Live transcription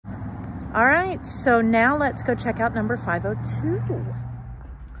All right, so now let's go check out number 502.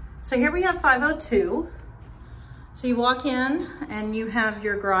 So here we have 502. So you walk in and you have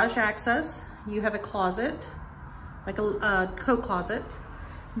your garage access. You have a closet, like a coat closet.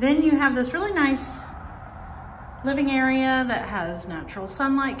 Then you have this really nice living area that has natural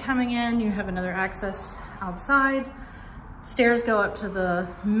sunlight coming in. You have another access outside. Stairs go up to the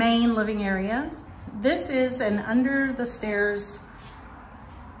main living area. This is an under the stairs,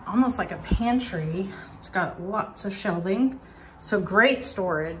 almost like a pantry. It's got lots of shelving, so great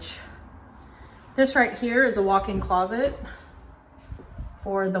storage. This right here is a walk-in closet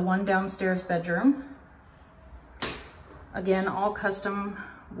for the one downstairs bedroom. Again, all custom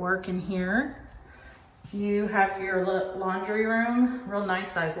work in here. You have your laundry room, real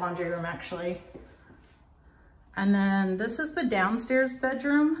nice size laundry room actually. And then this is the downstairs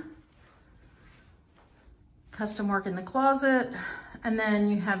bedroom. Custom work in the closet. And then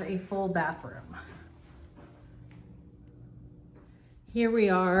you have a full bathroom. Here we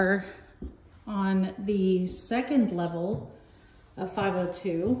are on the second level of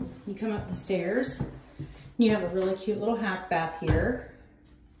 502. You come up the stairs. You have a really cute little half bath here.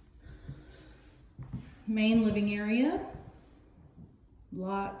 Main living area.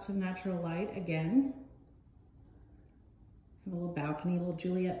 Lots of natural light again. Have a little balcony, a little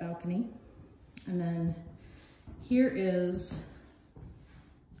Juliet balcony. And then here is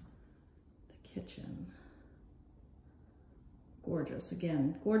kitchen. Gorgeous,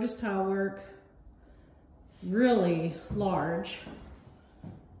 again, gorgeous tile work, really large,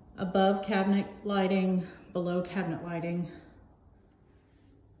 above cabinet lighting, below cabinet lighting.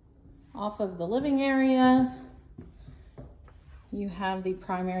 Off of the living area, you have the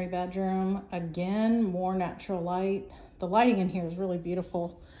primary bedroom. Again, more natural light. The lighting in here is really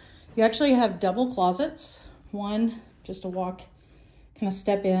beautiful. You actually have double closets. One, just to walk, kind of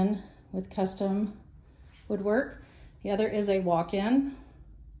step in with custom woodwork. The other is a walk-in.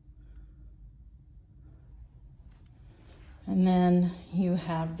 And then you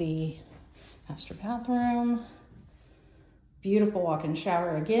have the master bathroom. Beautiful walk-in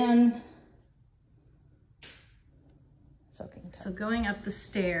shower again. Soaking tub. So going up the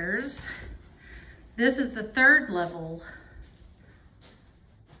stairs, this is the third level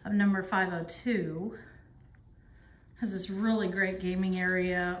of number 502. Has this really great gaming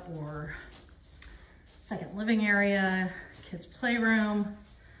area or second living area, kids playroom,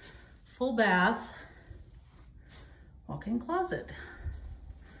 full bath, walk-in closet.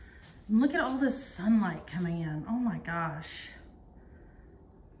 And look at all this sunlight coming in. Oh my gosh,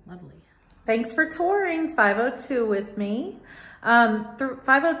 lovely. Thanks for touring 502 with me.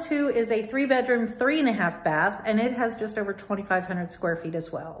 502 is a 3-bedroom, 3.5 bath, and it has just over 2,500 square feet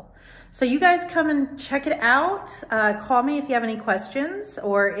as well. So you guys come and check it out. Call me if you have any questions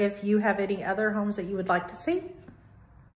or if you have any other homes that you would like to see.